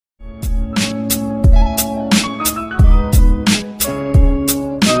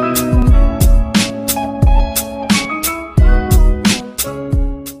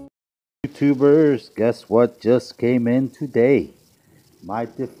YouTubers, guess what just came in today? My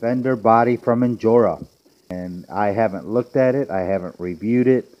Defender body from Injora. And I haven't looked at it. I haven't reviewed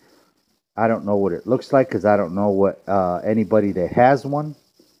it. I don't know what it looks like because I don't know what anybody that has one.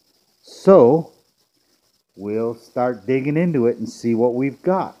 So we'll start digging into it and see what we've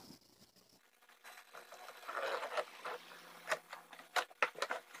got.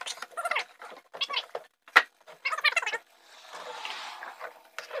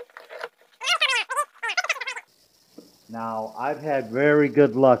 Now, I've had very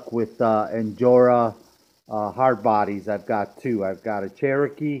good luck with Injora hard bodies. I've got two. I've got a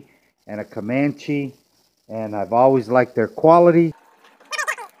Cherokee and a Comanche, and I've always liked their quality.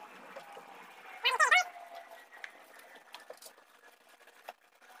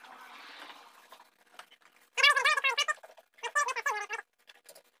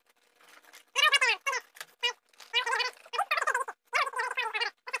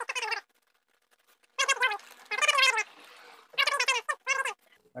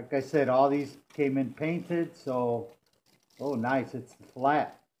 Like I said, all these came in painted, so, oh nice, it's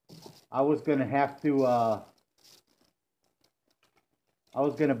flat. I was gonna have to, I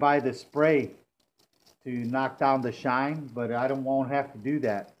was gonna buy the spray to knock down the shine, but won't have to do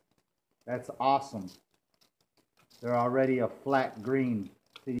that. That's awesome. They're already a flat green.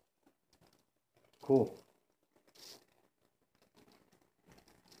 Cool.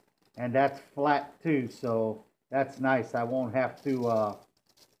 And that's flat too, so that's nice. I won't have to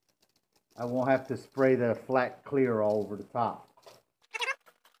spray the flat clear all over the top.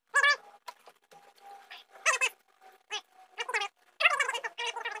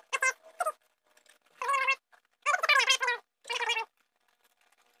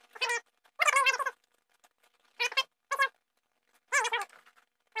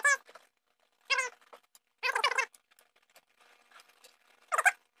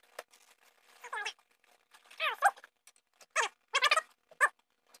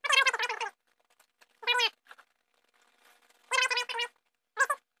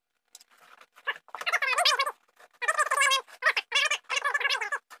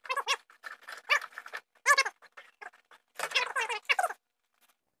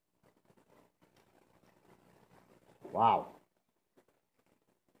 Wow.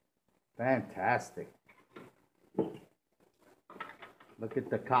 Fantastic. Look at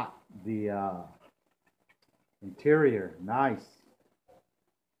the interior. Nice.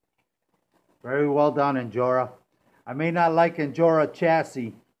 Very well done, Injora. I may not like Injora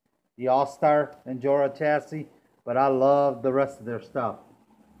chassis, the All-Star Injora chassis, but I love the rest of their stuff.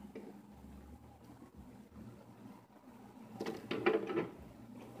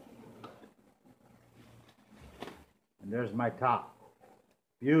 And there's my top.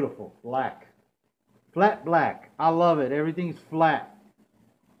 Beautiful, black. Flat black. I love it. Everything's flat.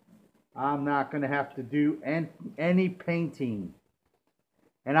 I'm not going to have to do any painting.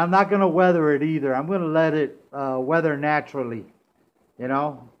 And I'm not going to weather it either. I'm going to let it weather naturally. You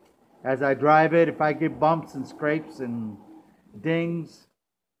know, as I drive it, if I get bumps and scrapes and dings.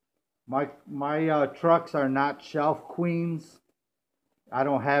 My trucks are not shelf queens. I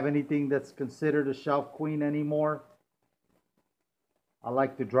don't have anything that's considered a shelf queen anymore. I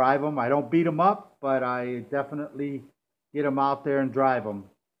like to drive them. I don't beat them up, but I definitely get them out there and drive them.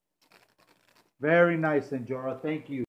 Very nice, Injora. Thank you.